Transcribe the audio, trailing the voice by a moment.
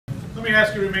Let me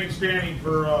ask you to remain standing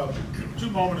for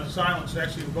 2 moments of silence.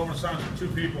 Actually, a moment of silence for 2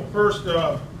 people. First,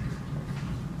 our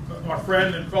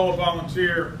friend and fellow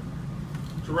volunteer,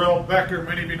 Terry Becker.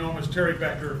 Many of you know him as Terry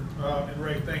Becker. And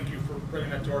Ray, thank you for bringing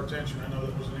that to our attention. I know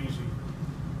that wasn't easy.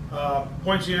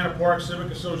 Poinciana Park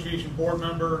Civic Association board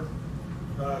member,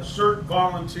 CERT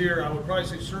Volunteer. I would probably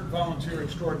say CERT Volunteer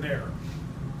Extraordinaire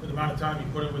for the amount of time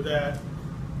you put in with that.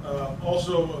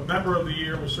 Also, a member of the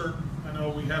year with CERT. I know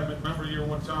we have been member of the year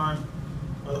one time.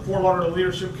 The Fort Lauderdale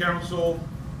Leadership Council,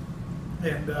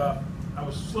 and I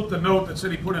was slipped a note that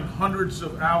said he put in hundreds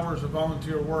of hours of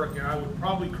volunteer work, and I would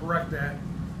probably correct that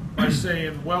by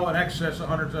saying well in excess of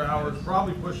hundreds of hours,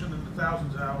 probably pushing into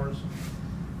thousands of hours,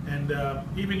 and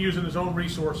even using his own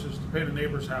resources to paint a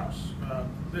neighbor's house.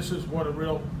 This is what a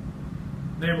real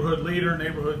neighborhood leader,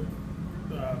 neighborhood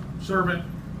servant,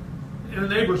 and a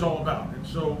neighbor's all about. And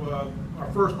so our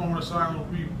first moment of silence will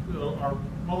be, our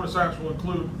moment of silence will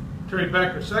include Terry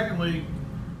Becker. Secondly,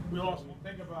 we also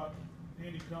think about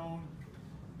Andy Cohn,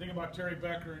 think about Terry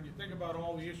Becker, and you think about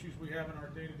all the issues we have in our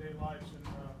day-to-day lives,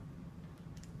 and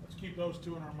let's keep those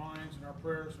 2 in our minds and our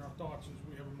prayers and our thoughts as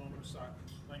we have a moment of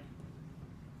silence. Thank you.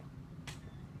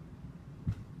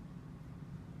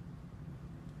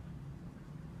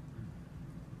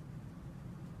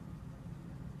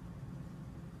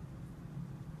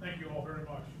 Thank you all very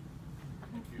much.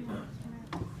 Thank you.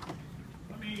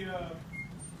 Let me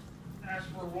ask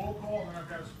for a roll call, and then I've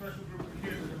got a special group of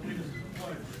kids that lead us to the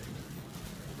pledge.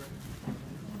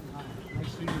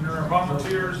 And there are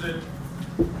volunteers that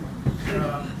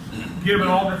give in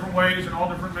all different ways and all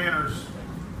different manners.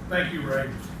 Thank you, Ray.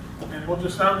 And I would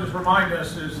just remind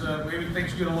us is maybe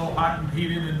things get a little hot and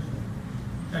heated, and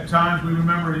at times we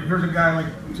remember here's a guy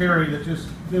like Terry that just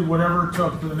did whatever it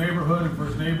took for the neighborhood and for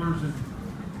his neighbors. And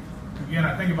again,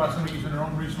 I think about somebody using their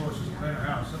own resources to paint a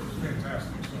house. That was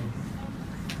fantastic. So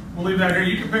we'll leave that here.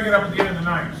 You can pick it up at the end of the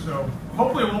night. So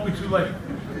hopefully it won't be too late.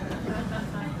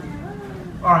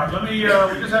 All right, let me,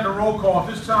 we just had a roll call.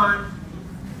 This time,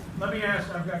 let me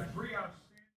ask, I've got 3 outside.